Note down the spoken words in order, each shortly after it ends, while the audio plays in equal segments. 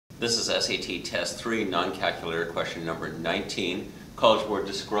This is SAT Test 3, non-calculator question number 19. College Board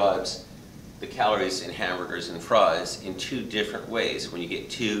describes the calories in hamburgers and fries in two different ways. When you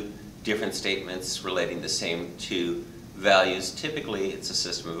get two different statements relating the same two values, typically it's a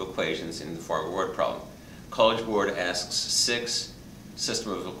system of equations in the form of a word problem. College Board asks 6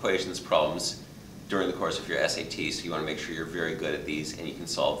 system of equations problems during the course of your SAT, so you want to make sure you're very good at these and you can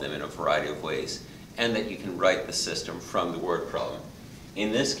solve them in a variety of ways, and that you can write the system from the word problem.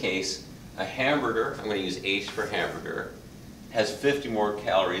 In this case, a hamburger, I'm going to use H for hamburger, has 50 more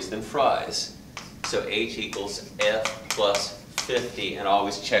calories than fries. So H equals F plus 50, and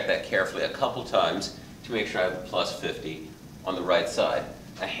always check that carefully a couple times to make sure I have the plus 50 on the right side.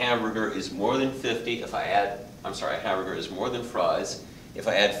 A hamburger is more than 50 if I add, a hamburger is more than fries. If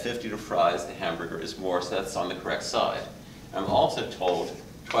I add 50 to fries, the hamburger is more, so that's on the correct side. I'm also told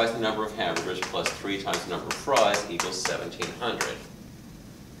twice the number of hamburgers plus 3 times the number of fries equals 1,700.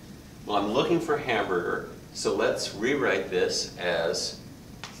 Well, I'm looking for hamburger, so let's rewrite this as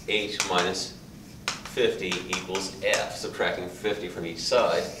H minus 50 equals F, subtracting 50 from each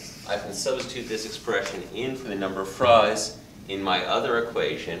side. I can substitute this expression in for the number of fries in my other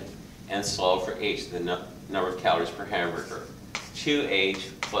equation and solve for H, the number of calories per hamburger.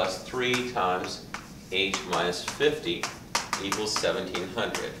 2H plus 3 times H minus 50 equals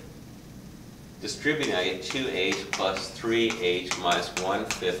 1,700. Distributing, I get 2H plus 3H minus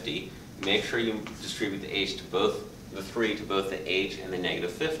 150. Make sure you distribute the H to both the 3 to both the H and the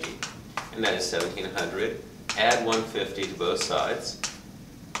negative 50. And that is 1,700. Add 150 to both sides.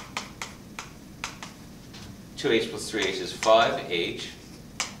 2H plus 3H is 5H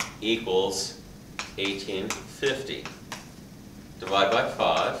equals 1,850. Divide by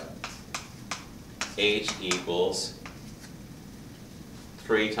 5. H equals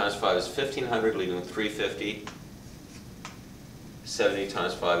 3 times 5 is 1,500, leaving 350. 70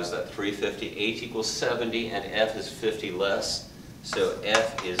 times 5 is that 350. H equals 70, and F is 50 less, so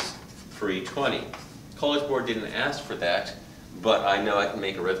F is 320. College Board didn't ask for that, but I know I can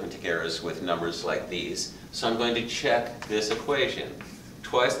make arithmetic errors with numbers like these. So I'm going to check this equation.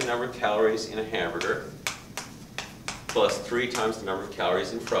 Twice the number of calories in a hamburger plus 3 times the number of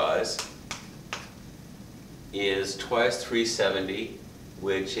calories in fries is twice 370,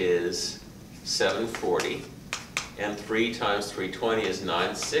 which is 740, and 3 times 320 is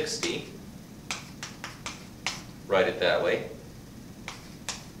 960. Write it that way.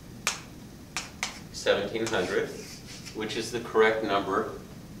 1,700, which is the correct number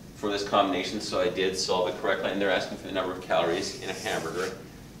for this combination, so I did solve it correctly, and they're asking for the number of calories in a hamburger.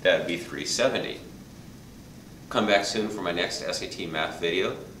 That would be 370. Come back soon for my next SAT math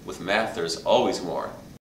video. With math, there's always more.